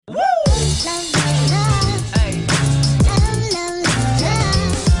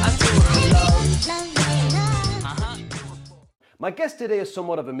My guest today is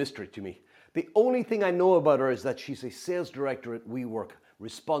somewhat of a mystery to me. The only thing I know about her is that she's a sales director at WeWork,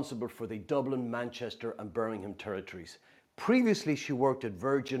 responsible for the Dublin, Manchester and Birmingham territories. Previously, she worked at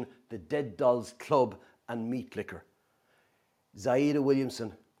Virgin, the Dead Dolls Club and Meat Liquor. Zaida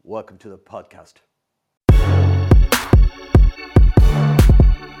Williamson, welcome to the podcast.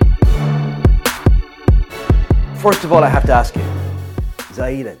 First of all, I have to ask you,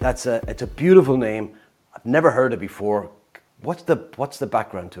 Zaida, it's a beautiful name. I've never heard it before. What's the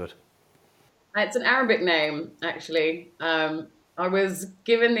background to it? It's an Arabic name, actually. I was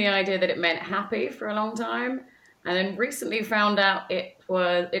given the idea that it meant happy for a long time, and then recently found out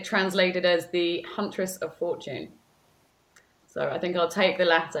it translated as the Huntress of Fortune. So I think I'll take the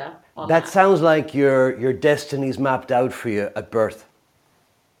latter on That that. sounds like your destiny's mapped out for you at birth.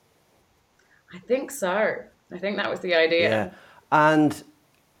 I think so. I think that was the Yeah. idea. And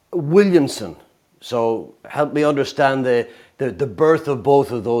Williamson. So help me understand the birth of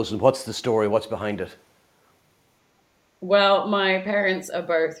both of those and what's the story, what's behind it. Well, my parents are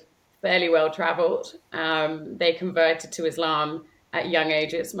both fairly well traveled. They converted to Islam at young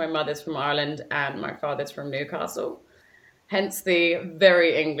ages. My mother's from Ireland and my father's from Newcastle. Hence the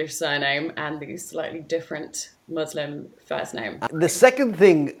very English surname and the slightly different Muslim first name. The second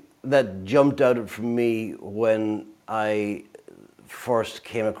thing that jumped out for me when I first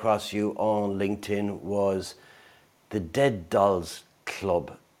came across you on LinkedIn was the Dead Dolls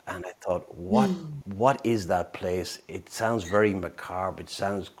Club. And I thought, what is that place? It sounds very macabre. It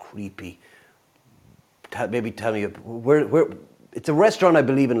sounds creepy. Maybe tell me, where it's a restaurant, I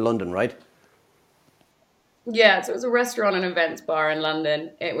believe, in London, right? Yeah, so it was a restaurant and events bar in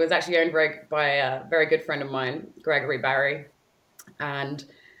London. It was actually owned by a very good friend of mine, Gregory Barry. And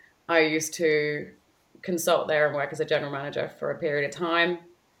I used to consult there and work as a general manager for a period of time.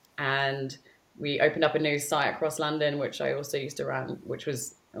 And we opened up a new site across London, which I also used to run, which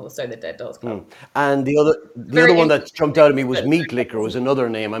was also the Dead Dolls Club. And the other Very one that jumped out at me was interesting. Meat Liquor was another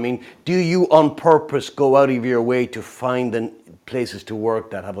name. I mean, do you on purpose go out of your way to find the places to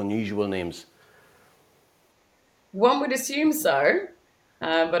work that have unusual names? One would assume so,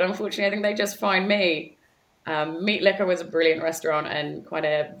 but unfortunately, I think they just find me. Meat Liquor was a brilliant restaurant and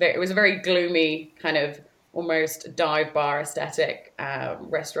it was a very gloomy kind of almost dive bar aesthetic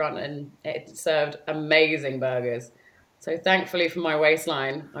restaurant, and it served amazing burgers. So thankfully for my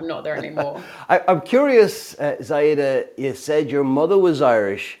waistline, I'm not there anymore. I'm curious, Zaida, you said your mother was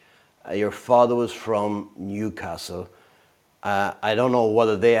Irish, your father was from Newcastle. I don't know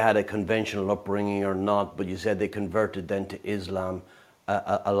whether they had a conventional upbringing or not, but you said they converted then to Islam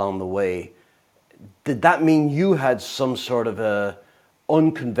along the way. Did that mean you had some sort of a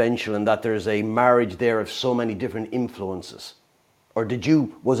unconventional in that there's a marriage there of so many different influences? Or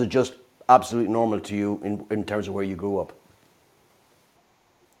was it just absolutely normal to you in terms of where you grew up?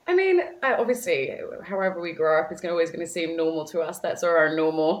 I mean, obviously, however we grow up, it's always going to seem normal to us. That's our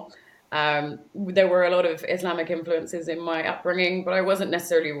normal. There were a lot of Islamic influences in my upbringing, but I wasn't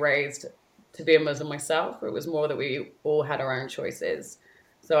necessarily raised to be a Muslim myself. It was more that we all had our own choices.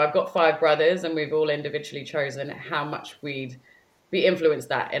 So I've got 5 brothers, and we've all individually chosen how much we influence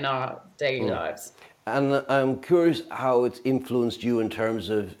that in our daily lives. And I'm curious how it's influenced you in terms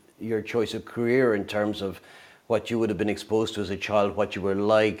of your choice of career, in terms of what you would have been exposed to as a child, what you were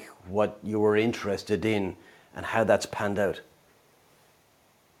like, what you were interested in, and how that's panned out.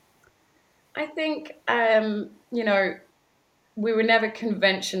 I think, we were never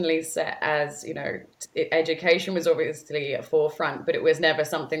conventionally set as, education was obviously a forefront, but it was never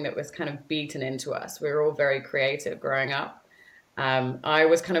something that was kind of beaten into us. We were all very creative growing up. I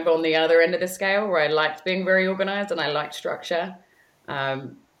was kind of on the other end of the scale where I liked being very organized and I liked structure.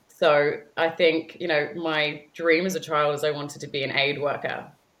 So I think, my dream as a child was I wanted to be an aid worker.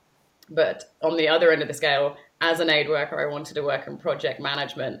 But on the other end of the scale, as an aid worker, I wanted to work in project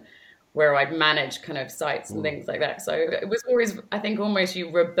management, where I'd manage kind of sites and things like that. So it was always, I think, almost you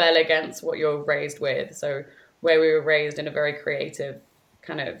rebel against what you're raised with. So where we were raised in a very creative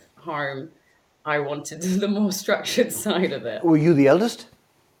kind of home, I wanted the more structured side of it. Were you the eldest?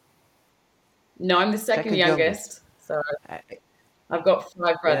 No, I'm the second youngest. So I've got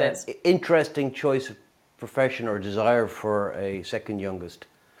 5 brothers. Interesting choice of profession or desire for a second youngest.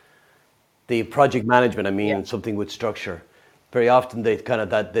 The project management, I mean, Yeah. and something with structure. Very often they kind of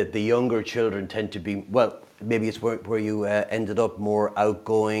that the younger children tend to be, well, maybe it's where you ended up more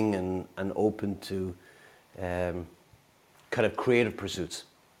outgoing and open to kind of creative pursuits.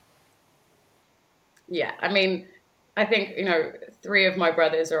 Yeah, I mean, I think, 3 of my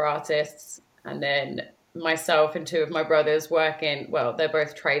brothers are artists, and then myself and 2 of my brothers work in, well, they're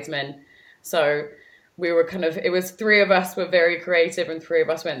both tradesmen. So we were kind of, it was three of us were very creative and three of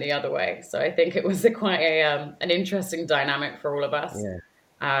us went the other way. So I think it was quite an interesting dynamic for all of us. Yeah.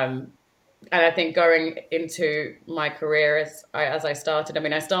 Um, and I think going into my career as I started, I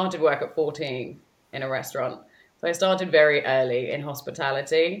mean, I started work at 14 in a restaurant. So I started very early in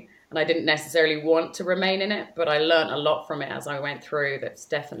hospitality and I didn't necessarily want to remain in it, but I learned a lot from it as I went through that's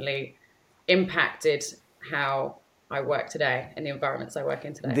definitely impacted how I work today and the environments I work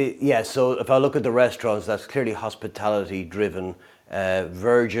in today. Yeah, so if I look at the restaurants, that's clearly hospitality driven.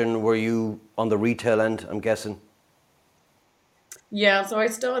 Virgin, were you on the retail end, I'm guessing? Yeah, so I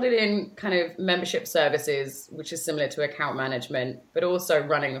started in kind of membership services, which is similar to account management, but also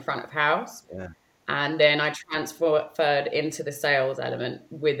running the front of house. Yeah. And then I transferred into the sales element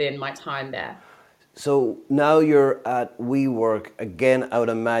within my time there. So now you're at WeWork again. I would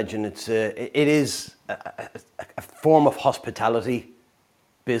imagine it is a form of hospitality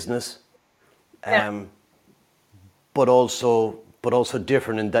business, Yeah. um, but also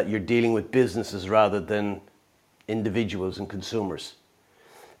different in that you're dealing with businesses rather than individuals and consumers.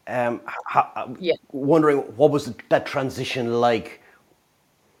 Yeah. Wondering what was that transition like?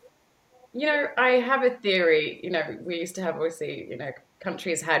 I have a theory. We used to have, obviously,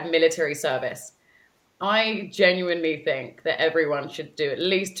 countries had military service. I genuinely think that everyone should do at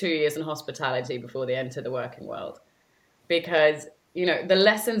least 2 years in hospitality before they enter the working world. Because, the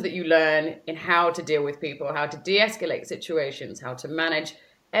lessons that you learn in how to deal with people, how to de escalate situations, how to manage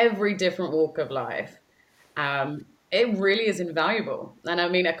every different walk of life, it really is invaluable. And I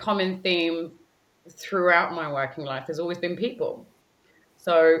mean, a common theme throughout my working life has always been people.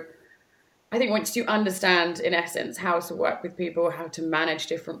 So I think once you understand, in essence, how to work with people, how to manage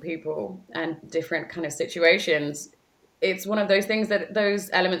different people and different kind of situations, it's one of those things that those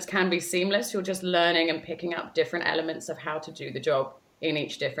elements can be seamless. You're just learning and picking up different elements of how to do the job in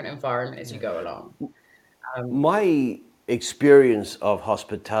each different environment as you go along. My experience of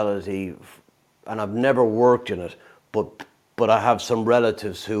hospitality, and I've never worked in it, but I have some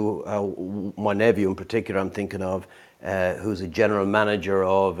relatives who, my nephew in particular, I'm thinking of, who's a general manager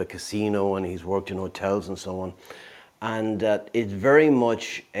of a casino and he's worked in hotels and so on, and it's very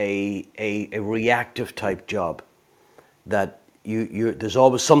much a reactive type job that there's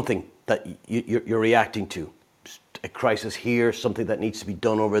always something that you're reacting to, a crisis here, something that needs to be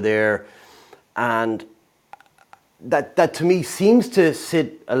done over there, and that to me seems to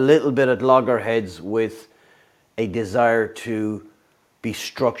sit a little bit at loggerheads with a desire to be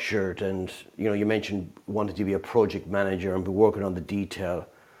structured. And you mentioned wanting to be a project manager and be working on the detail,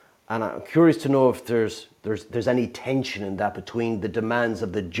 and I'm curious to know if there's any tension in that between the demands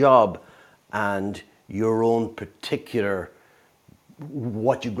of the job and your own particular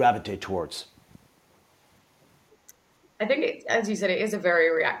what you gravitate towards. I think, as you said, it is a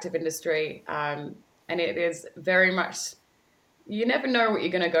very reactive industry, and it is very much, you never know what you're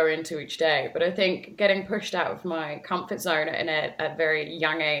going to go into each day. But I think getting pushed out of my comfort zone in a very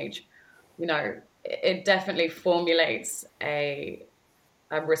young age, it definitely formulates a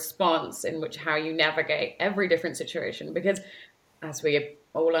response in which how you navigate every different situation. Because as we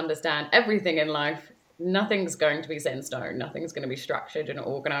all understand, everything in life, nothing's going to be set in stone, nothing's going to be structured and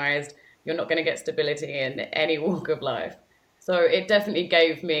organized. You're not going to get stability in any walk of life. So it definitely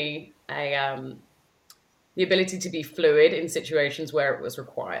gave me the ability to be fluid in situations where it was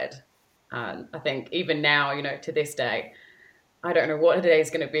required. And I think even now, to this day, I don't know what a day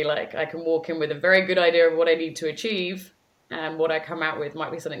is going to be like. I can walk in with a very good idea of what I need to achieve, and what I come out with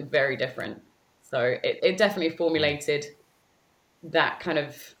might be something very different. So it definitely formulated that kind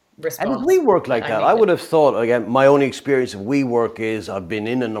of And does we response work that like I that? I needed. would have thought, again, my only experience of WeWork is I've been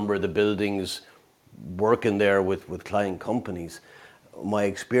in a number of the buildings working there with client companies. My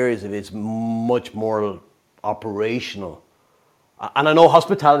experience of it's much more operational. And I know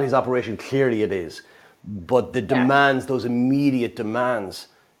hospitality is operation, clearly it is. But the Yeah. demands, those immediate demands,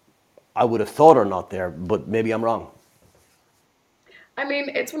 I would have thought are not there, but maybe I'm wrong. I mean,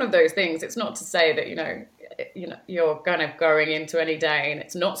 it's one of those things. It's not to say that, you're kind of going into any day and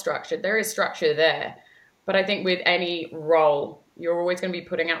it's not structured. There is structure there. But I think with any role, you're always going to be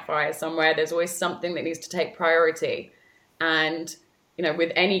putting out fires somewhere. There's always something that needs to take priority. And,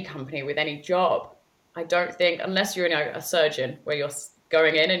 with any company, with any job, I don't think, unless you're, a surgeon where you're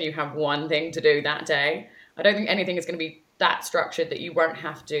going in and you have one thing to do that day, I don't think anything is going to be that structured that you won't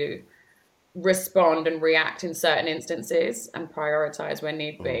have to respond and react in certain instances and prioritize when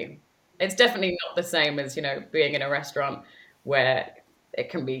need be. It's definitely not the same as, being in a restaurant where it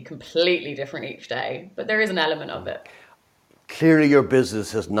can be completely different each day, but there is an element of it. Clearly, your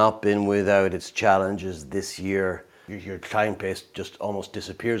business has not been without its challenges this year. Your client base just almost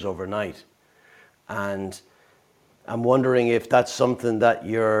disappears overnight. And I'm wondering if that's something that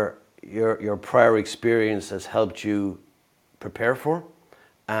your prior experience has helped you prepare for.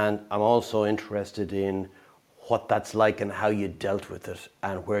 And I'm also interested in what that's like and how you dealt with it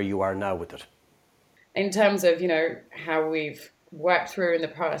and where you are now with it. In terms of, how we've worked through in the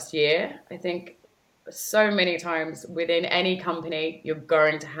past year, I think so many times within any company, you're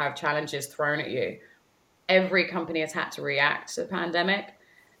going to have challenges thrown at you. Every company has had to react to the pandemic,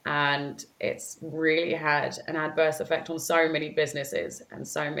 and it's really had an adverse effect on so many businesses and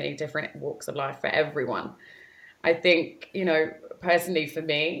so many different walks of life for everyone. I think, personally for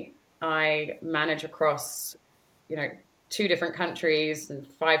me, I manage across, you know, two different countries and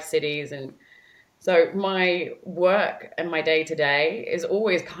five cities. And so my work and my day to day is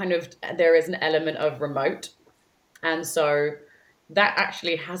always kind of, there is an element of remote. And so that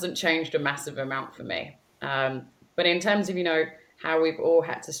actually hasn't changed a massive amount for me. But in terms of, how we've all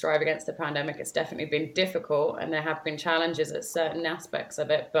had to strive against the pandemic, it's definitely been difficult and there have been challenges at certain aspects of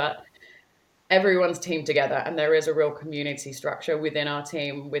it. But everyone's teamed together and there is a real community structure within our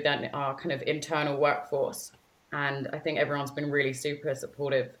team, within our kind of internal workforce. And I think everyone's been really super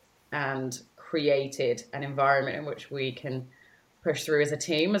supportive and created an environment in which we can push through as a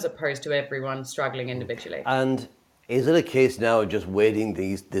team as opposed to everyone struggling individually. And is it a case now of just waiting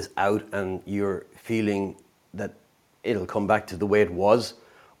this out and you're feeling that it'll come back to the way it was?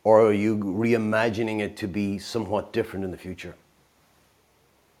 Or are you reimagining it to be somewhat different in the future?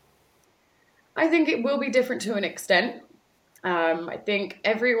 I think it will be different to an extent. I think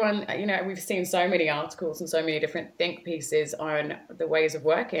everyone, we've seen so many articles and so many different think pieces on the ways of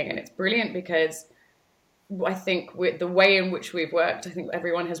working, and it's brilliant because I think with the way in which we've worked, I think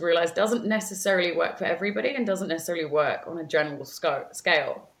everyone has realized doesn't necessarily work for everybody and doesn't necessarily work on a general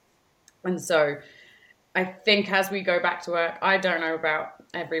scale. And so I think as we go back to work, I don't know about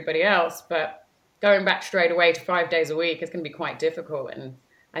everybody else, but going back straight away to 5 days a week is going to be quite difficult. And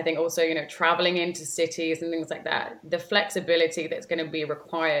I think also, traveling into cities and things like that, the flexibility that's going to be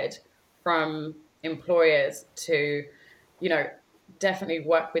required from employers to, you know, definitely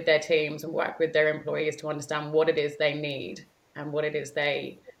work with their teams and work with their employees to understand what it is they need and what it is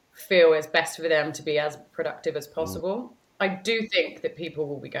they feel is best for them to be as productive as possible. I do think that people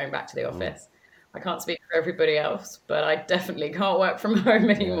will be going back to the office. I can't speak for everybody else, but I definitely can't work from home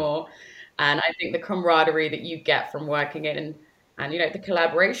Yeah. anymore. And I think the camaraderie that you get from working in and the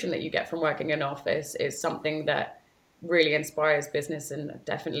collaboration that you get from working in an office is something that really inspires business and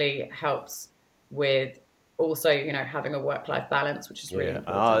definitely helps with also, having a work-life balance, which is really Yeah,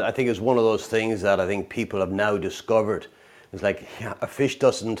 important. I think it's one of those things that I think people have now discovered. It's like, yeah, a fish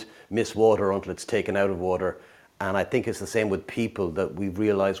doesn't miss water until it's taken out of water. And I think it's the same with people that we've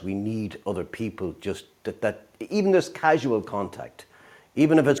realized we need other people, just that even this casual contact,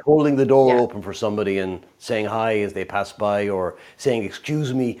 even if it's holding the door Yeah, open for somebody and saying hi as they pass by or saying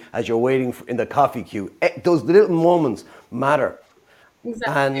excuse me as you're waiting in the coffee queue, those little moments matter.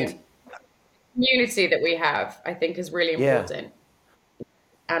 And exactly. Community that we have, I think, is really yeah, important.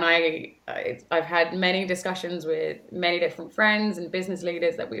 And I've had many discussions with many different friends and business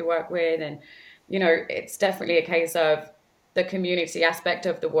leaders that we work with, and it's definitely a case of the community aspect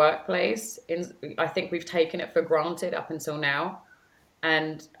of the workplace. I think we've taken it for granted up until now,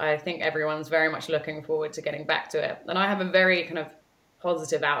 and I think everyone's very much looking forward to getting back to it. And I have a very kind of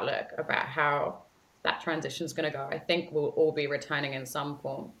positive outlook about how that transition is going to go. I think we'll all be returning in some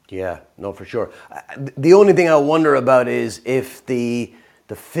form. yeah, no, for sure. The only thing I wonder about is if the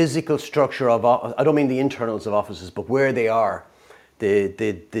physical structure of I don't mean the internals of offices, but where they are,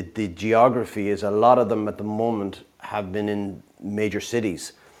 the geography is a lot of them at the moment have been in major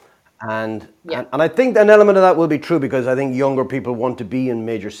cities. And, Yeah. and I think an element of that will be true because I think younger people want to be in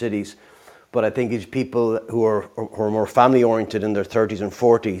major cities. But I think it's people who are more family oriented in their 30s and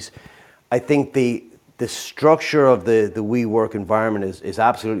 40s. I think the structure of the WeWork environment is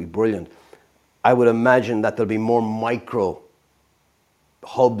absolutely brilliant. I would imagine that there'll be more micro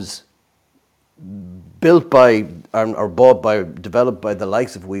hubs built by or bought by, developed by the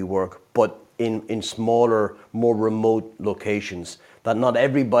likes of WeWork, but in smaller, more remote locations that not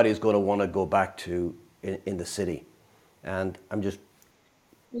everybody is going to want to go back to in the city. And I'm just,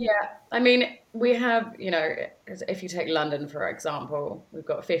 Yeah, I mean, we have, if you take London, for example, we've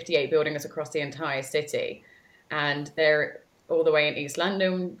got 58 buildings across the entire city, and they're all the way in East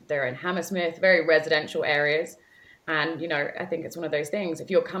London, they're in Hammersmith, very residential areas. And, I think it's one of those things. If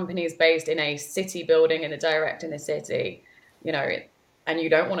your company is based in a city building in the direct in the city, you know, and you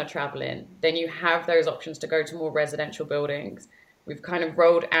don't want to travel in, then you have those options to go to more residential buildings. We've kind of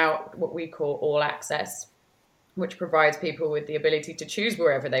rolled out what we call all access, which provides people with the ability to choose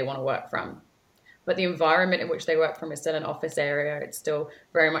wherever they want to work from. but the environment in which they work from is still an office area. It's still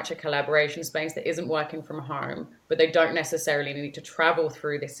very much a collaboration space that isn't working from home, but they don't necessarily need to travel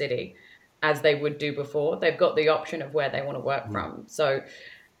through the city as they would do before. They've got the option of where they want to work Mm. from. So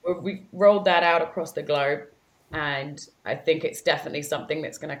we've rolled that out across the globe, and I think it's definitely something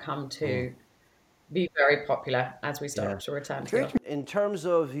that's going to come Mm. to be very popular as we Yeah. start to return to the Great. office. In terms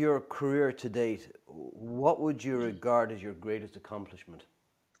of your career to date, what would you regard as your greatest accomplishment?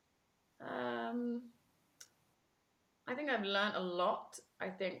 Um, I think I've learned a lot. I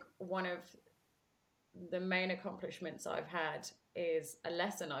think one of the main accomplishments I've had is a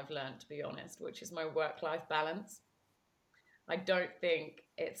lesson I've learned, to be honest, which is my work life balance. I don't think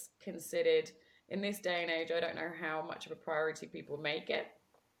it's considered in this day and age. I don't know how much of a priority people make it,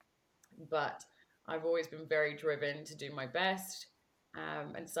 but I've always been very driven to do my best.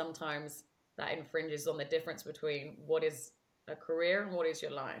 And sometimes that infringes on the difference between what is a career and what is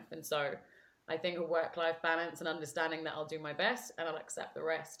your life. And so I think a work life balance and understanding that I'll do my best and I'll accept the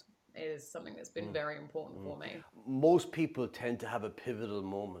rest is something that's been Mm. very important Mm. for me. Most people tend to have a pivotal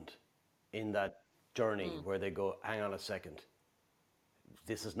moment in that journey Mm. where they go, hang on a second,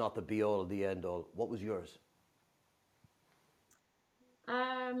 this is not the be all, the end all. What was yours?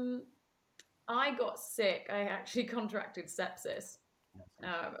 Um, I got sick. I actually contracted sepsis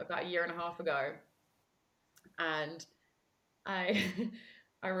about a year and a half ago, and I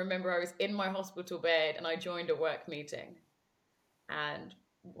I remember I was in my hospital bed and I joined a work meeting, and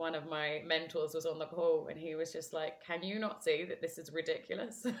one of my mentors was on the call and he was just like, "Can you not see that this is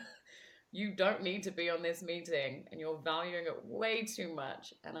ridiculous? You don't need to be on this meeting and you're valuing it way too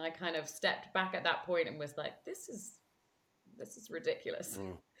much." And I kind of stepped back at that point and was like, "This is ridiculous."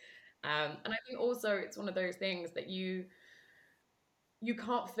 Mm. And I think also it's one of those things that you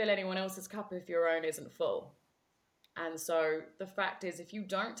can't fill anyone else's cup if your own isn't full. And so the fact is, if you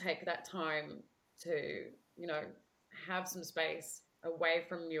don't take that time to, have some space away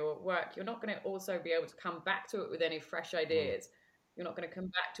from your work, you're not going to also be able to come back to it with any fresh Mm. ideas. You're not going to come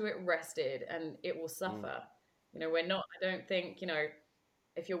back to it rested and it will Mm. suffer. We're not, I don't think,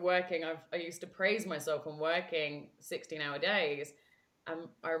 if you're working, I used to praise myself on working 16-hour days.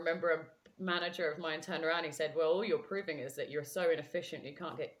 I remember a manager of mine turned around and he said, "Well, all you're proving is that you're so inefficient, you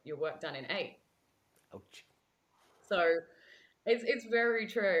can't get your work done in 8." Ouch. So it's very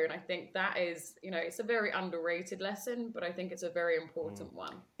true, and I think that is, it's a very underrated lesson, but I think it's a very important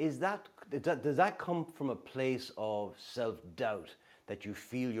one. Does that come from a place of self doubt that you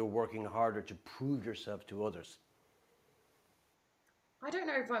feel you're working harder to prove yourself to others? I don't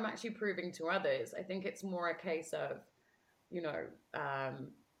know if I'm actually proving to others. I think it's more a case of, you know,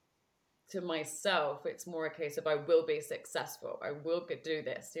 um, to myself, it's more a case of I will be successful. I will do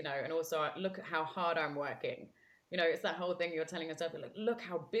this, and also look at how hard I'm working. It's that whole thing you're telling yourself, like, look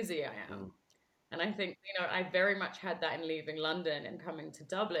how busy I Mm. am. And I think, I very much had that in leaving London and coming to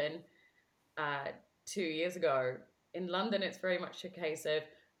Dublin 2 years ago. In London, it's very much a case of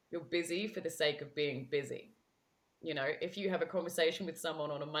you're busy for the sake of being busy. If you have a conversation with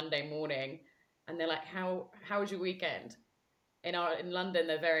someone on a Monday morning and they're like, how was your weekend? In London,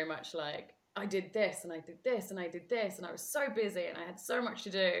 they're very much like, I did this and I did this and I did this and I was so busy and I had so much to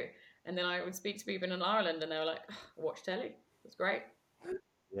do. And then I would speak to people in Ireland and they were like, "Oh, I watched telly. It was great."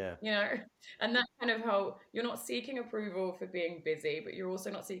 Yeah. you know and that kind of how you're not seeking approval for being busy, but you're also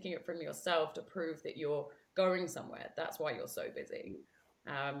not seeking it from yourself to prove that you're going somewhere. That's why you're so busy.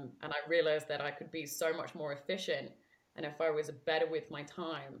 And I realized that I could be so much more efficient, and if I was better with my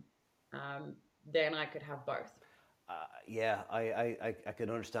time, then I could have both. Yeah, I can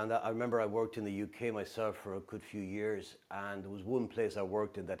understand that. I remember I worked in the UK myself for a good few years, and there was one place I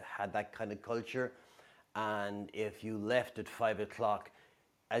worked in that had that kind of culture. And if you left at 5 o'clock,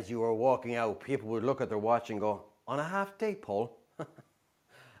 as you were walking out, people would look at their watch and go, "On a half day, Paul."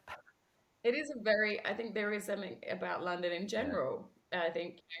 It is a very, I think there is something about London in Yeah. general. I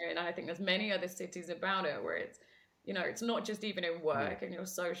think, and I think there's many other cities about it where it's not just even in Mm. work and your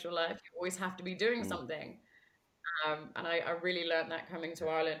social life. You always have to be doing Mm. something. And I really learned that coming to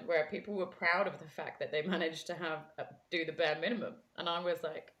Ireland, where people were proud of the fact that they managed to do the bare minimum, and I was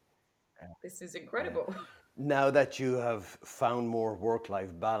like, "This is Yeah. incredible." Now that you have found more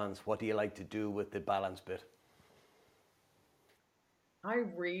work-life balance, what do you like to do with the balance bit? I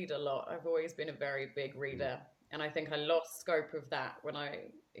read a lot. I've always been a very big Mm. reader, and I think I lost scope of that when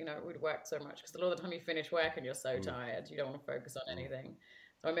I, would work so much, because a lot of the time you finish work and you're so Mm. tired, you don't want to focus on Mm. anything.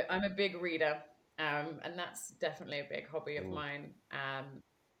 So I'm a big reader, and that's definitely a big hobby of Mm. mine.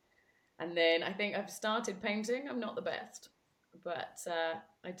 And then I think I've started painting. I'm not the best, but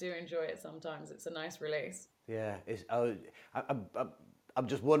I do enjoy it sometimes. It's a nice release. Yeah, I'm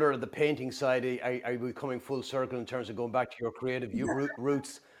just wondering, the painting side, are we coming full circle in terms of going back to your creative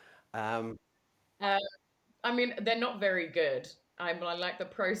roots? Um, Uh, I mean, they're not very good. I like the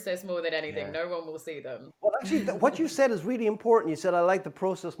process more than anything. yeah. No one will see them. Well, actually, what you said is really important. You said, I like the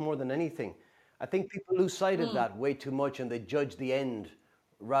process more than anything. I think people lose sight of Mm. that way too much and they judge the end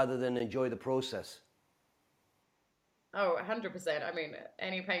rather than enjoy the process. Oh, 100%. I mean,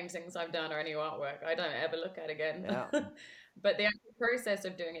 any paintings I've done or any artwork, I don't ever look at again. Yeah, But the actual process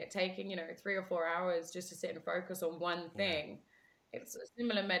of doing it, taking, 3 or 4 hours just to sit and focus on one yeah, thing, it's a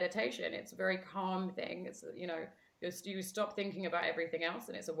similar meditation. It's a very calm thing. You stop thinking about everything else,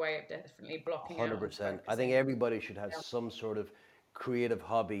 and it's a way of definitely blocking out and 100%. I think focusing. everybody should have Yeah. some sort of creative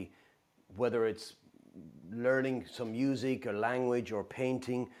hobby, whether it's learning some music or language or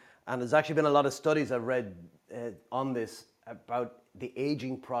painting. And there's actually been a lot of studies I've read on this about the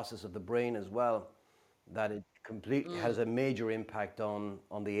aging process of the brain as well, that it completely has Mm. a major impact on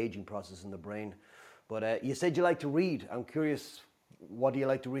the aging process in the brain. But you said you like to read. I'm curious, what do you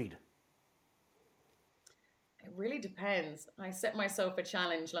like to read? It really depends. I set myself a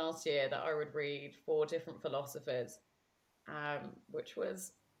challenge last year that I would read four different philosophers, which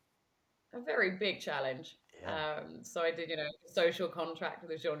was a very big challenge. Yeah. So I did, Social Contract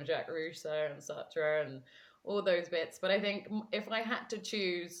with Jean-Jacques Rousseau and Sartre and all those bits. But I think if I had to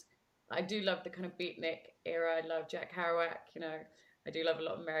choose, I do love the kind of beatnik era. I love Jack Kerouac. I do love a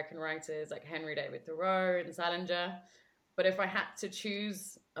lot of American writers like Henry David Thoreau and Salinger. But if I had to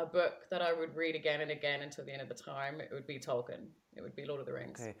choose a book that I would read again and again until the end of the time, it would be Tolkien. It would be Lord of the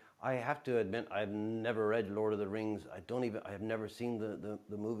Rings. Okay, I have to admit I've never read Lord of the Rings. I have never seen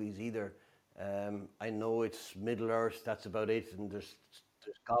the movies either. I know it's Middle Earth, that's about it, and there's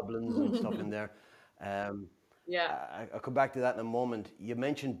goblins and stuff in there. Um, Yeah. I'll come back to that in a moment. You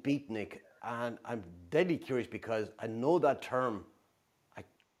mentioned beatnik, and I'm deadly curious because I know that term, I,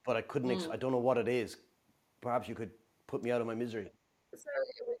 but I couldn't. I Mm. don't know what it is. Perhaps you could put me out of my misery. So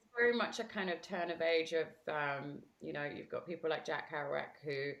it was very much a kind of turn of age of, you've got people like Jack Kerouac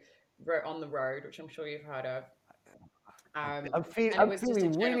who wrote On the Road, which I'm sure you've heard of. And it I'm was just a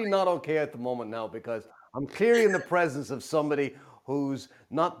feeling really generation. not okay at the moment now because I'm clearly in the presence of somebody who's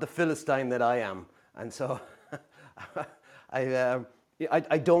not the Philistine that I am, and so I, um,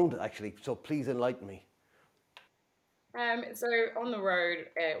 I don't actually. So please enlighten me. So On the Road,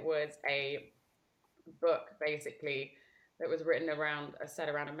 it was a book basically that was written set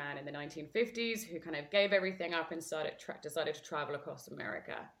around a man in the 1950s who kind of gave everything up and decided to travel across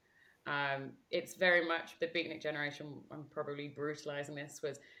America. It's very much the beatnik generation. I'm probably brutalizing this,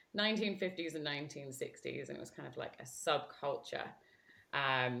 was 1950s and 1960s, and it was kind of like a subculture,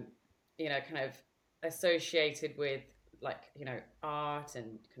 um, kind of associated with like art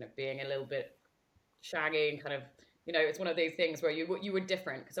and kind of being a little bit shaggy and kind of it's one of these things where you were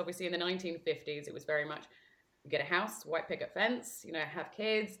different because obviously in the 1950s it was very much you get a house, white picket fence, have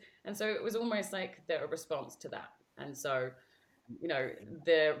kids, and so it was almost like the response to that. And so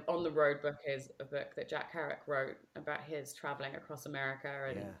the On the Road book is a book that Jack Kerouac wrote about his traveling across America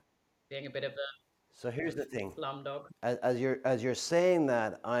and Yeah. being a bit of a So kind here's of the thing. slum dog. As you're saying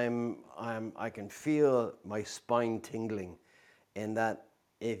that, I can feel my spine tingling, in that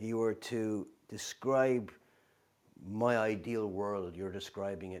if you were to describe my ideal world, you're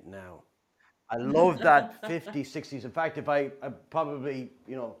describing it now. I love that 50s, 60s. In fact, if I probably,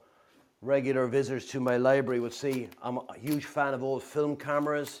 regular visitors to my library would see I'm a huge fan of old film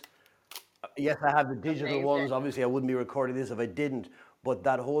cameras. Yes, I have the digital ones. Amazing. Obviously, I wouldn't be recording this if I didn't. But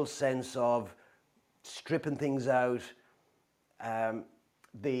that whole sense of stripping things out, um,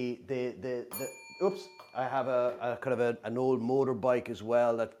 oops, I have a kind of an old motorbike as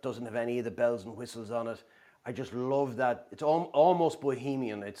well that doesn't have any of the bells and whistles on it. I just love that. It's almost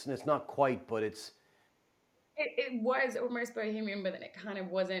bohemian. It's not quite, but it's It was almost bohemian, but then it kind of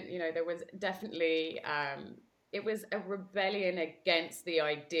wasn't. There was definitely it was a rebellion against the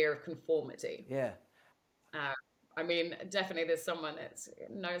idea of conformity. yeah. Uh, I mean, definitely there's someone that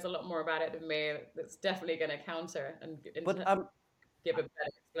knows a lot more about it than me that's definitely going to counter and But give a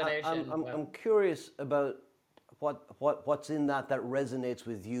better explanation. I'm But curious about what's in that resonates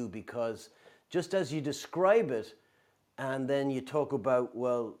with you, because just as you describe it, and then you talk about,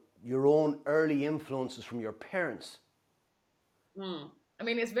 well, your own early influences from your parents. I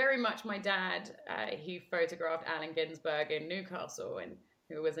mean, it's very much my dad. He photographed Allen Ginsberg in Newcastle, and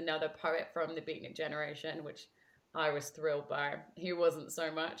who was another poet from the Beatnik generation, which I was thrilled by. He wasn't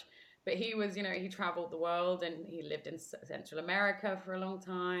so much, but he was. He traveled the world and he lived in Central America for a long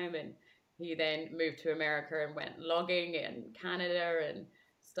time, and he then moved to America and went logging in Canada and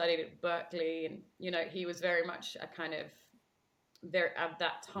studied at Berkeley, and he was very much a kind of there at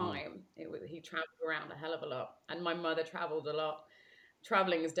that Mm. time, he traveled around a hell of a lot, and my mother traveled a lot.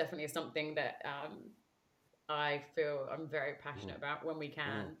 Traveling is definitely something that I feel I'm very passionate Mm. about when we Mm.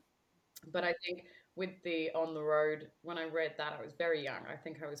 can. But I think with the on the road, when I read that, I was very young. I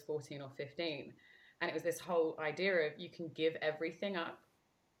think I was 14 or 15. And it was this whole idea of you can give everything up,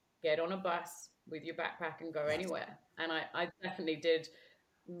 get on a bus with your backpack and go Yeah. anywhere. And I definitely did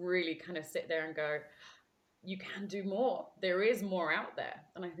really kind of sit there and go, you can do more. There is more out there.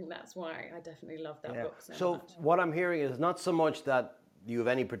 And I think that's why I definitely love that Yeah. book so So much. what I'm hearing is not so much that you have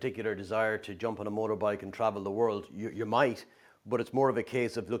any particular desire to jump on a motorbike and travel the world. You might, but it's more of a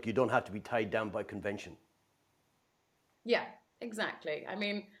case of look, you don't have to be tied down by convention. Yeah, exactly. I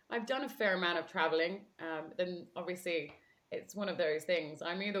mean, I've done a fair amount of traveling. Then obviously, it's one of those things.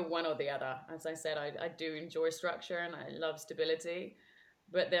 I'm either one or the other. As I said, I do enjoy structure and I love stability.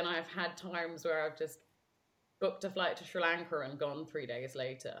 But then I've had times where I've just booked a flight to Sri Lanka and gone 3 days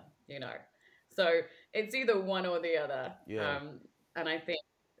later, you know. So it's either one or the other. Yeah. And I think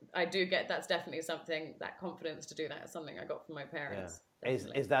I do get that's definitely something, that confidence to do that is something I got from my Yeah. parents, Is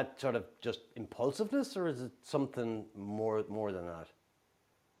definitely. that sort of just impulsiveness, or is it something more than that?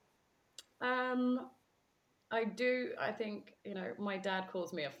 Um, I do. I think, my dad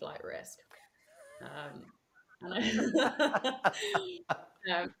calls me a flight risk. Um, and I,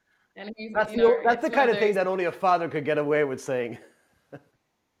 um, and he's, That's it's the one kind of of thing those, that only a father could get away with saying.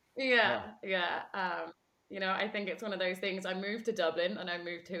 Yeah. yeah, yeah. I think it's one of those things. I moved to Dublin and I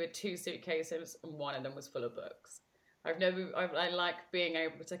moved here with two suitcases and one of them was full of books. I like being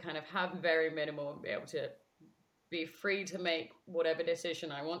able to kind of have very minimal and be able to be free to make whatever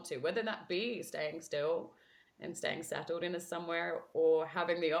decision I want to, whether that be staying still and staying settled in a somewhere or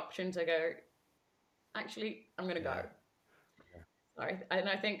having the option to go, actually, I'm going to Yeah. go. Sorry. And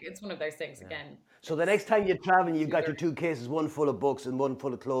I think it's one of those things Yeah. again. So the next time you travel, you've got Either, your two cases, one full of books and one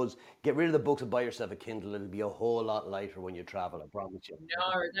full of clothes. Get rid of the books and buy yourself a Kindle. It'll be a whole lot lighter when you travel, I promise you.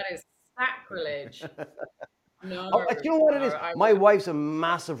 no, that is sacrilege. No, Oh, you know what no, it is? I My would. wife's a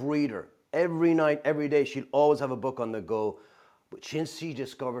massive reader. Every night, every day, she'll always have a book on the go. But since she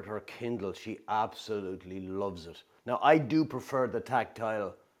discovered her Kindle, she absolutely loves it. Now, I do prefer the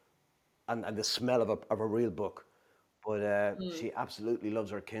tactile and the smell of a real book. But Mm. she absolutely loves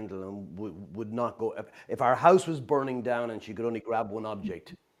her Kindle and would not go. If our house was burning down and she could only grab one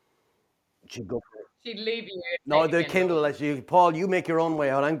object, she'd go for it. She'd leave you and No, take the the Kindle, Kindle. like you, Paul, you make your own way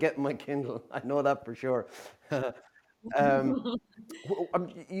out. I'm getting my Kindle. I know that for sure. um,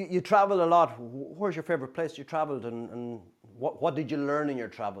 you travel a lot. Where's your favorite place you traveled, and what did you learn in your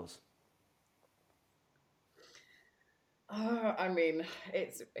travels? I mean,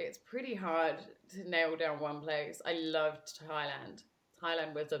 it's pretty hard to nail down one place. I loved Thailand.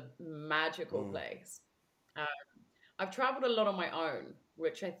 Thailand was a magical Mm, place. Um, I've traveled a lot on my own,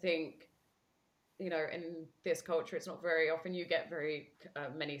 which I think, in this culture, it's not very often you get very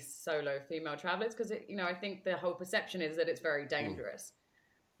many solo female travelers because I think the whole perception is that it's very mm, dangerous.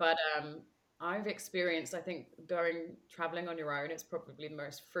 But I've experienced, I think, going traveling on your own is probably the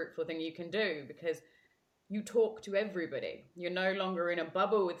most fruitful thing you can do because you talk to everybody. You're no longer in a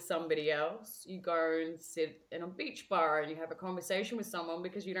bubble with somebody else. You go and sit in a beach bar and you have a conversation with someone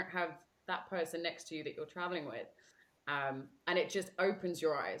because you don't have that person next to you that you're traveling with. And it just opens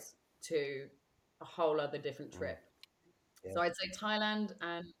your eyes to a whole other different mm. trip. Yeah. So I'd say Thailand,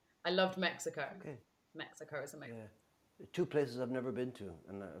 and I loved Mexico. Okay. Mexico is amazing. Yeah. Two places I've never been to,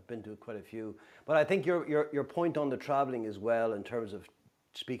 and I've been to quite a few. But I think your point on the traveling as well, in terms of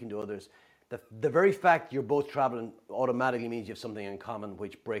speaking to others, the very fact you're both traveling automatically means you have something in common,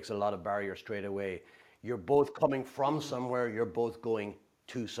 which breaks a lot of barriers straight away. You're both coming from Mm. somewhere, you're both going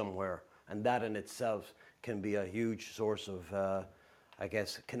to somewhere, and that in itself can be a huge source of, I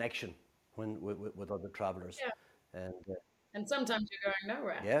guess, connection with other travelers. Yeah. And And sometimes you're going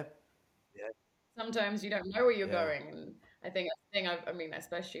nowhere. yeah, yeah, Sometimes you don't know where you're yeah, going. And I think that's the thing, I mean,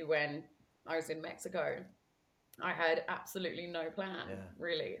 especially when I was in Mexico, I had absolutely no plan, yeah.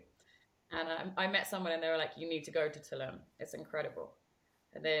 really. And I met someone and they were like, you need to go to Tulum. It's incredible.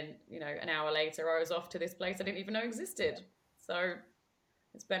 And then, an hour later, I was off to this place I didn't even know existed. So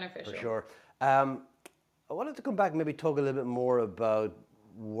it's For beneficial. sure. I wanted to come back and maybe talk a little bit more about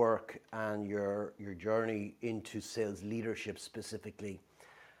work and your journey into sales leadership specifically.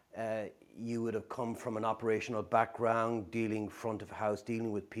 You would have come from an operational background, dealing front of house,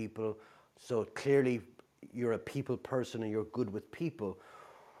 dealing with people. So clearly, you're a people person and you're good with people.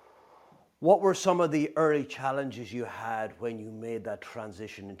 What were some of the early challenges you had when you made that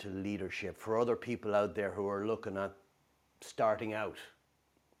transition into leadership for other people out there who are looking at starting out?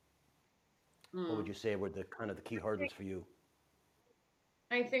 What would Mm. you say were the kind of the key hurdles for you?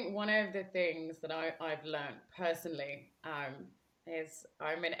 I think one of the things that I've learned personally is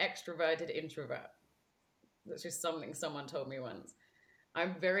I'm an extroverted introvert. That's just something someone told me once.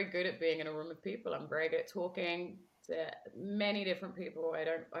 I'm very good at being in a room of people. I'm very good at talking to many different people. I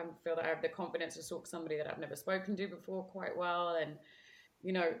feel that I have the confidence to talk to somebody that I've never spoken to before quite well. And,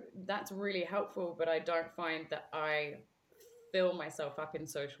 that's really helpful, but I don't find that I fill myself up in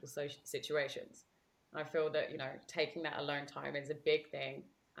social situations. I feel that, taking that alone time is a big thing.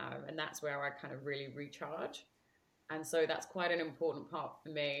 And that's where I kind of really recharge. And so that's quite an important part for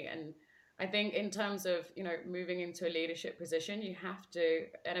me. And I think in terms of, moving into a leadership position, you have to,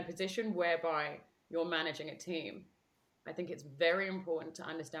 in a position whereby you're managing a team, I think it's very important to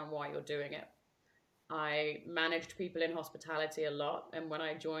understand why you're doing it. I managed people in hospitality a lot. And when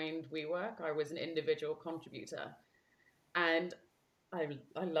I joined WeWork, I was an individual contributor. And I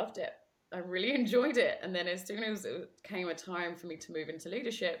loved it. I really enjoyed it. And then as soon as it came a time for me to move into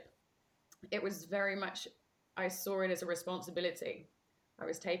leadership, it was very much, I saw it as a responsibility. I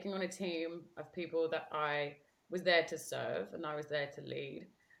was taking on a team of people that I was there to serve and I was there to lead.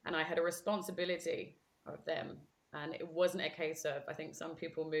 And I had a responsibility of them. And it wasn't a case of, I think some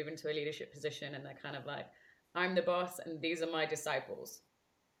people move into a leadership position and they're kind of like, I'm the boss and these are my disciples.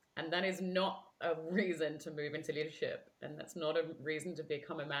 And that is not a reason to move into leadership. And that's not a reason to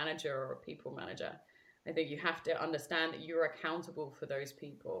become a manager or a people manager. I think you have to understand that you're accountable for those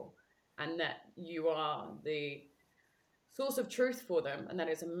people and that you are the source of truth for them. And that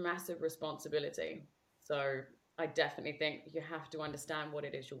is a massive responsibility. So I definitely think you have to understand what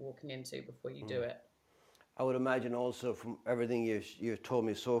it is you're walking into before you do it. I would imagine also from everything you've told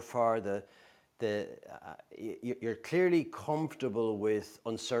me so far, you're clearly comfortable with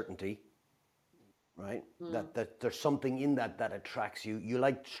uncertainty, right? Mm. That there's something in that attracts you. You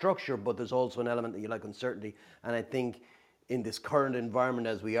like structure, but there's also an element that you like uncertainty. And I think in this current environment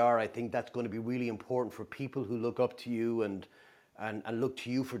as we are, I think that's going to be really important for people who look up to you and look to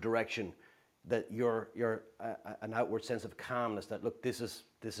you for direction. That you're an outward sense of calmness. That look, this is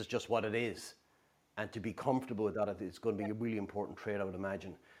just what it is, and to be comfortable with that, it's going to be a really important trait, I would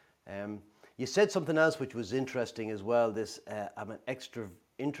imagine. You said something else which was interesting as well. This I'm an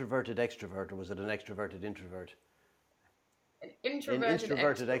introverted extrovert, or was it an extroverted introvert? An An introverted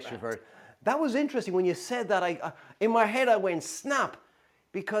introverted extrovert. extrovert. That was interesting when you said that. In my head I went snap,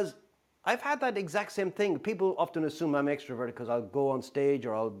 because I've had that exact same thing. People often assume I'm extroverted because I'll go on stage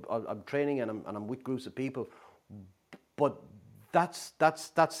or I'm training and I'm with groups of people, but that's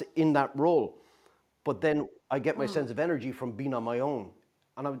in that role. But then I get my sense Mm. of energy from being on my own.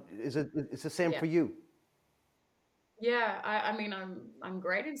 And it's the same Yeah. for you? Yeah, I mean, I'm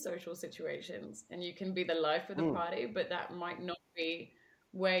great in social situations, and you can be the life of the party, but that might not be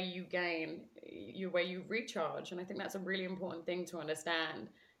where you recharge. And I think that's a really important thing to understand.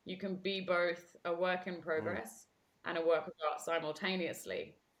 You can be both a work in progress and a work of art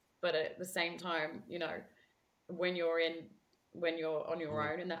simultaneously, but at the same time, when you're in when you're on your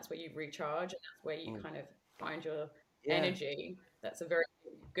own, and that's where you recharge, and that's where you kind of find your Yeah. energy. That's a very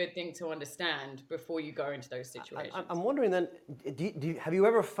good thing to understand before you go into those I'm situations. wondering then, have you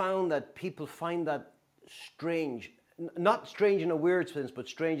ever found that people find that strange? Not strange in a weird sense, but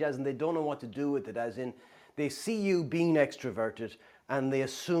strange as in they don't know what to do with it, as in they see you being extroverted and they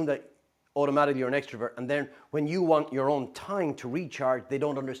assume that automatically you're an extrovert. And then when you want your own time to recharge, they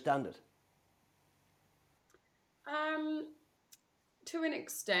don't understand it. Um, to an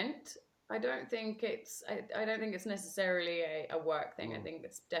extent, I don't think it's necessarily a work thing. I think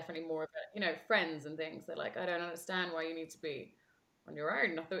it's definitely more about, friends and things. They're like, I don't understand why you need to be on your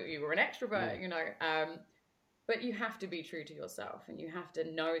own. I thought you were an extrovert, but you have to be true to yourself and you have to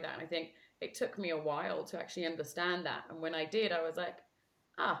know that. And I think it took me a while to actually understand that. And when I did, I was like,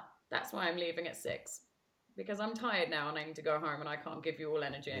 that's why I'm leaving at 6 because I'm tired now and I need to go home and I can't give you all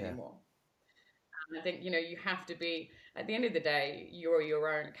energy Yeah. anymore. And I think, you have to be, at the end of the day, you're your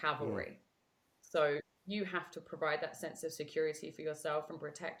own cavalry. So you have to provide that sense of security for yourself and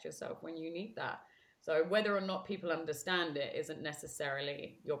protect yourself when you need that. So whether or not people understand it isn't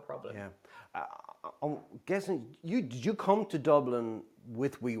necessarily your problem. Yeah. I'm guessing did you come to Dublin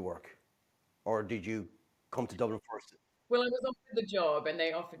with WeWork, or did you come to Dublin first? Well, I was offered the job and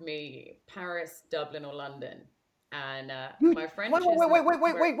they offered me Paris, Dublin, or London. And You my wait, French wait, is wait, wait, not wait,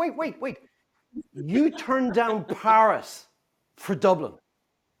 wait, very, wait, wait, wait, wait. You turned down Paris for Dublin.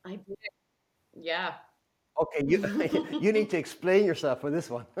 I did. Yeah. Okay, you you need to explain yourself for this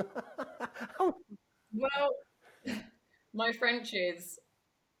one. Well, my French is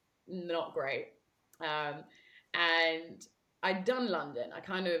not great. Um, and I'd done London. I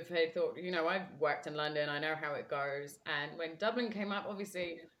kind of had thought, I've worked in London, I know how it goes. And when Dublin came up,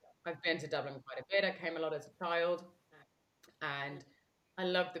 obviously, I've been to Dublin quite a bit. I came a lot as a child, and I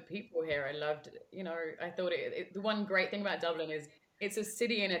loved the people here. I loved, I thought the one great thing about Dublin is it's a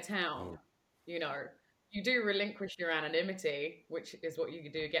city in a Mm. town. You know, you do relinquish your anonymity, which is what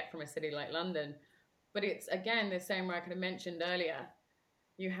you do get from a city like London. But it's again the same way I kind of mentioned earlier.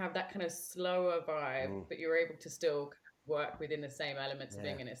 You have that kind of slower vibe, Mm. but you're able to still work within the same elements of Yeah.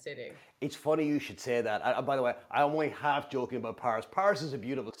 being in a city. It's funny you should say that. By the way, I'm only half joking about Paris. Paris is a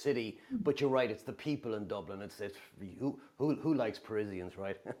beautiful city, but you're right. It's the people in Dublin. It's who likes Parisians,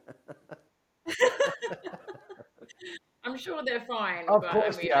 right? I'm sure they're fine, Of but I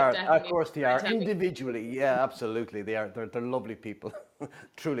course they mean, I are. Of definitely course they try are. to have a Individually, yeah, absolutely, they are. They're lovely people.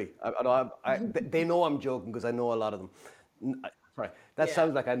 Truly, they know I'm joking because I know a lot of them. Sorry, that yeah.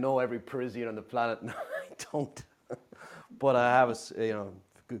 sounds like I know every Parisian on the planet. No, I don't. But I have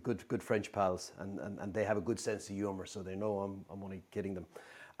good French pals, and they have a good sense of humor, so they know I'm only kidding them.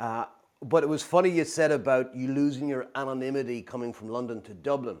 Uh, but it was funny you said about you losing your anonymity coming from London to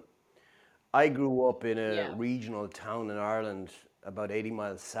Dublin. I grew up in a Yeah. regional town in Ireland, about 80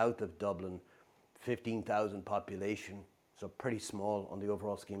 miles south of Dublin, 15,000 population, so pretty small on the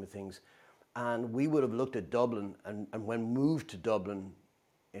overall scheme of things. And we would have looked at Dublin, and when moved to Dublin,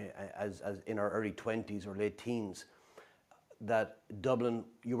 as in our early 20s or late teens, that Dublin,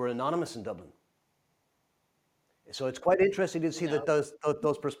 you were anonymous in Dublin. So it's quite interesting to see that No.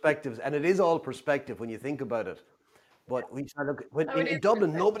 those perspectives, and it is all perspective when you think about it. But we started when Oh, it in is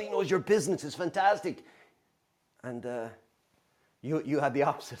Dublin, nobody perspective. knows your business. It's fantastic, and you had the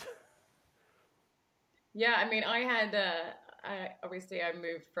opposite. Yeah, I mean, I obviously I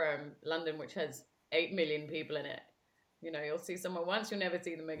moved from London, which has 8 million people in it. You'll see someone once, you'll never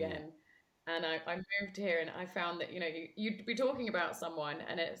see them Mm. again. And I moved here and I found that, you'd be talking about someone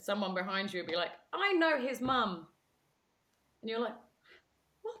and someone behind you would be like, I know his mum. And you're like,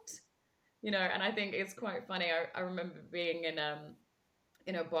 what? And I think it's quite funny. I remember being in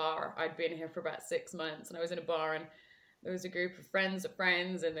a bar. I'd been here for about 6 months, and I was in a bar, and there was a group of friends,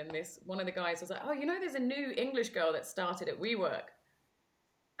 and then this one of the guys was like, "Oh, there's a new English girl that started at WeWork,"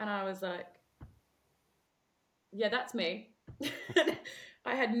 and I was like, "Yeah, that's me."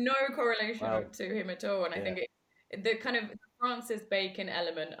 I had no correlation Wow. to him at all, and I Yeah. think the kind of Francis Bacon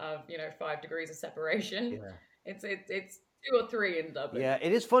element of 5 degrees of separation. Yeah. It's two or three in Dublin. Yeah.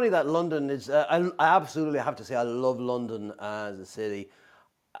 It is funny that London is. I absolutely have to say I love London as a city.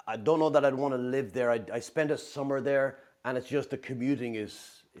 I don't know that I'd want to live there. I spent a summer there, and it's just the commuting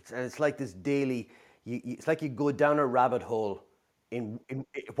is. It's like this daily. It's like you go down a rabbit hole in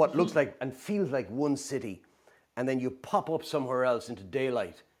what looks like and feels like one city, and then you pop up somewhere else into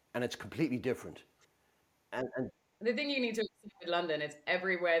daylight, and it's completely different. And The thing you need to accept with London is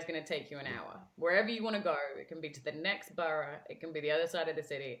everywhere is going to take you an hour. Wherever you want to go, it can be to the next borough, it can be the other side of the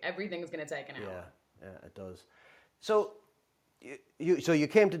city. Everything's going to take an yeah, hour. yeah, it does. So you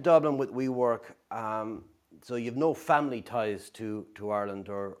came to Dublin with WeWork. So you've no family ties to Ireland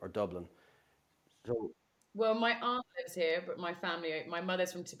or Dublin. So Well, my aunt lives here, but my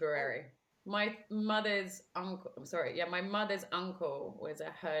mother's from Tipperary. My mother's uncle, I'm sorry, yeah, my mother's uncle was a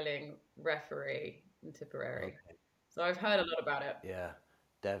hurling referee in Tipperary. okay, So I've heard a lot about it. yeah,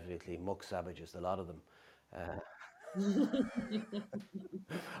 definitely muck savages, a lot of them. Uh,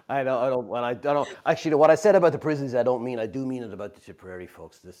 I know, I don't. Well, I don't know. Actually, what I said about the prisons, I don't mean. I do mean it about the Tipperary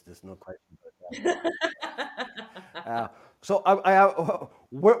folks. There's no question about that. So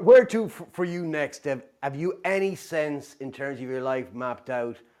where to for you next? Have you any sense in terms of your life mapped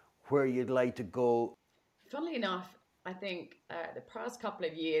out where you'd like to go? Funnily enough, I think the past couple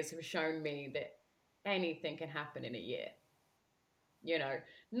of years have shown me that anything can happen in a year. you know,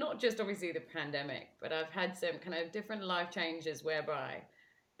 Not just obviously the pandemic, but I've had some kind of different life changes whereby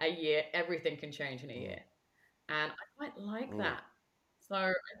a year, everything can change in a Mm, year. And I quite like mm, that. So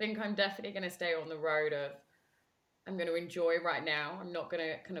I think I'm definitely going to stay on the road of I'm going to enjoy right now. I'm not going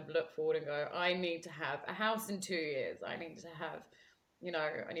to kind of look forward and go, I need to have a house in 2 years. I need to have,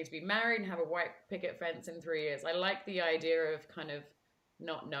 I need to be married and have a white picket fence in 3 years. I like the idea of kind of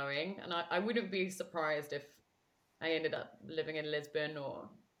not knowing. And I wouldn't be surprised if I ended up living in Lisbon or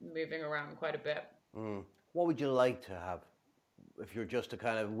moving around quite a bit. mm. What would you like to have if you're just to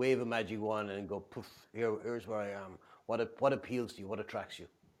kind of wave a magic wand and go poof? Here's where I am. What appeals to you? What attracts you?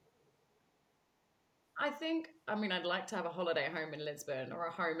 I mean, I'd like to have a holiday home in Lisbon or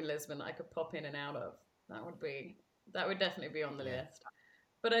a home in Lisbon that I could pop in and out of. That would definitely be on the Yeah. list.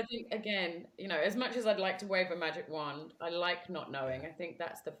 But I think again, as much as I'd like to wave a magic wand, I like not knowing. Yeah, I think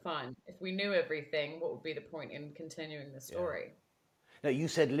that's the fun. If we knew everything, what would be the point in continuing the yeah. story? Now you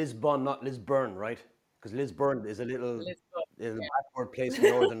said Lisbon, not Lisburn, right? Because Lisburn is a Lisbon. little backward place in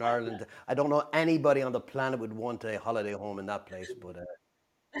Northern Ireland. I don't know anybody on the planet would want a holiday home in that place, but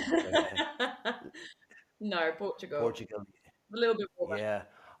Yeah. No, Portugal. Portugal, A little bit more. yeah.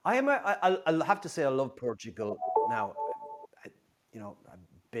 I am. I'll have to say I love Portugal. Now, I, I've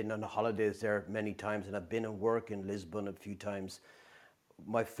been on holidays there many times, and I've been and work in Lisbon a few times.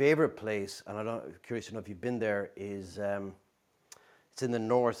 My favorite place, and I'm curious to know if you've been there, is it's in the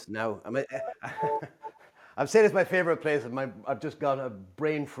north now. I'm saying it's my favorite place. I've just got a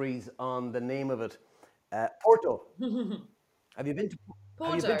brain freeze on the name of it. Porto. Have you been to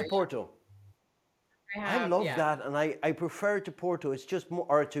Have you Porto, been to yeah, Porto? I I have, love yeah. that, and I prefer it to Porto. It's just more,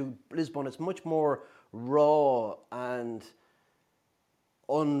 or to Lisbon. It's much more raw and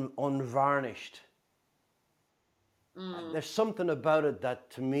unvarnished. Mm. There's something about it that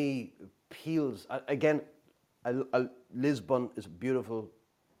to me appeals. Again, Lisbon is a beautiful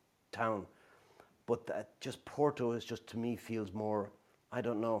town, but that just Porto is just to me feels more. I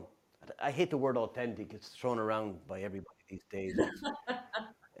don't know. I hate the word authentic. It's thrown around by everybody these days.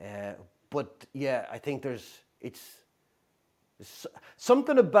 Uh, but yeah, I think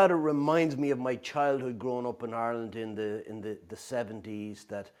something about it reminds me of my childhood growing up in Ireland in the 70s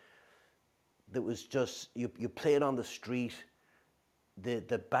that was just you played on the street.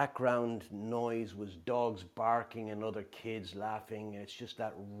 The background noise was dogs barking and other kids laughing. It's just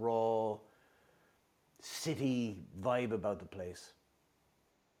that raw city vibe about the place.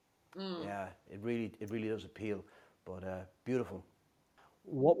 Mm. Yeah, it really does appeal, but beautiful.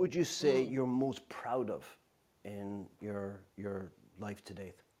 What would you say Mm. you're most proud of in your life to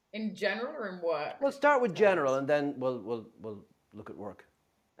date? In general or in We'll work start with general, terms? and then we'll look at work.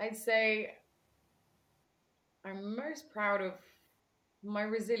 I'd say I'm most proud of my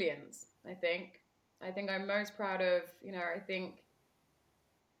resilience, I think. I think I'm most proud of, I think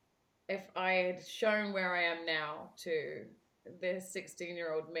if I had shown where I am now to this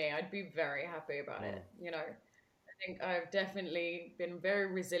 16-year-old me, I'd be very happy about Mm. it. I think I've definitely been very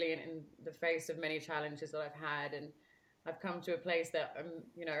resilient in the face of many challenges that I've had, and I've come to a place that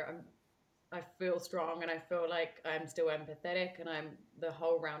I feel strong and I feel like I'm still empathetic and I'm the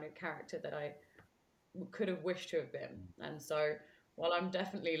whole rounded character that I could have wished to have been. And so while I'm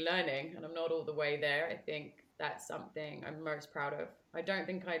definitely learning and I'm not all the way there, I think that's something I'm most proud of. I don't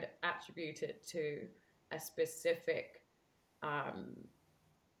think I'd attribute it to a specific um,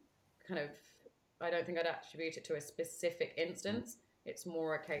 kind of, I don't think I'd attribute it to a specific instance. It's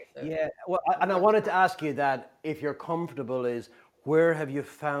more a case of Yeah, well, and I what wanted to ask you that if you're comfortable, is where have you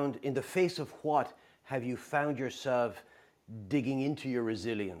found, in the face of what have you found yourself digging into your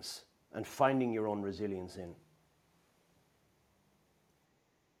resilience and finding your own resilience in?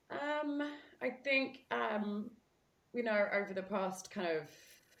 I think over the past kind of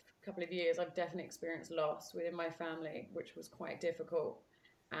couple of years, I've definitely experienced loss within my family, which was quite difficult.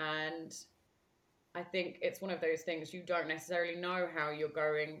 And I think it's one of those things you don't necessarily know how you're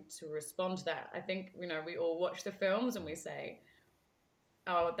going to respond to that. I think, we all watch the films and we say,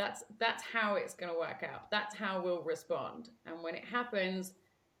 oh, that's how it's going to work out. That's how we'll respond. And when it happens,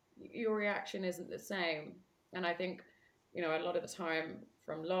 your reaction isn't the same. And I think, a lot of the time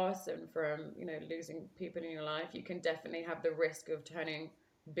from loss and from, losing people in your life, you can definitely have the risk of turning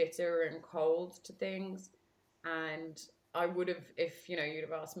bitter and cold to things. And I would have, if, you'd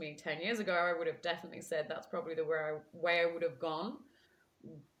have asked me 10 years ago, I would have definitely said that's probably the way I would have gone.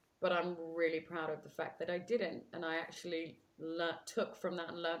 But I'm really proud of the fact that I didn't. And I actually took from that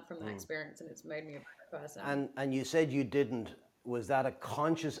and learned from that experience. And it's made me a better person. And you said you didn't. Was that a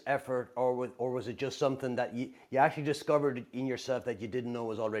conscious effort, or was it just something that you actually discovered in yourself that you didn't know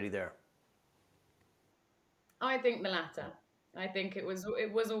was already there? I think the latter. I think it was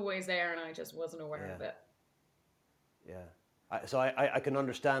always there, and I just wasn't aware Yeah, of it. yeah. So I can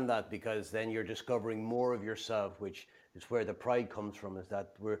understand that, because then you're discovering more of yourself, which is where the pride comes from. Is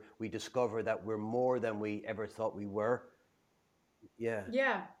that we discover that we're more than we ever thought we were. Yeah,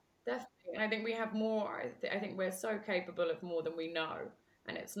 Yeah, definitely. And I think we have more. I think we're so capable of more than we know,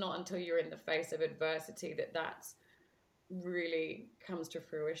 and it's not until you're in the face of adversity that that's really comes to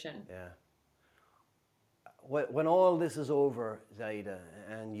fruition. yeah. When all this is over, Zaida,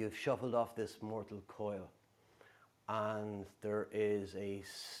 and you've shuffled off this mortal coil, and there is a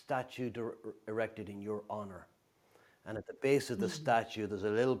statue erected in your honor, and at the base of the statue there's a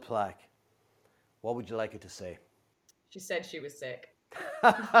little plaque. What would you like it to say? She said she was sick.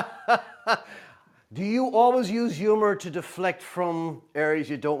 Do you always use humor to deflect from areas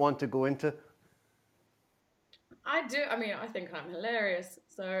you don't want to go into? I do. I mean, I think I'm hilarious,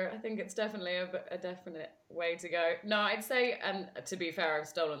 so I think it's definitely a definite way to go. No, I'd say, and to be fair, I've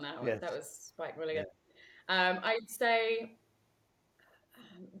stolen that one. That Yes. was Spike Milligan. Yeah. I'd say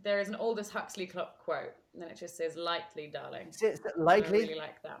there is an Aldous Huxley quote, and it just says "lightly, darling," and I really Lightly?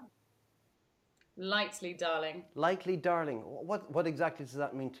 like that. Lightly, darling. Lightly, darling. What exactly does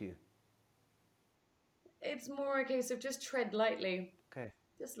that mean to you? It's more a case of just tread lightly, Okay.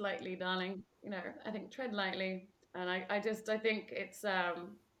 just lightly, darling. I think tread lightly, and I think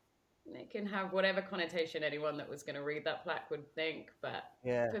it can have whatever connotation anyone that was going to read that plaque would think, but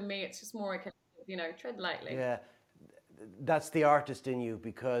Yeah. for me, it's just more a case of, tread lightly. Yeah. That's the artist in you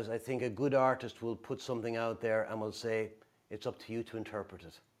because I think a good artist will put something out there and will say, it's up to you to interpret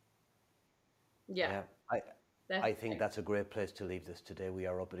it. Yeah, Yeah. I think definitely. that's a great place to leave this today. We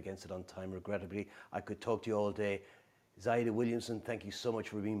are up against it on time, regrettably. I could talk to you all day. Zaida Williamson, thank you so much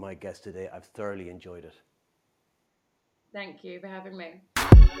for being my guest today. I've thoroughly enjoyed it. Thank you for having me.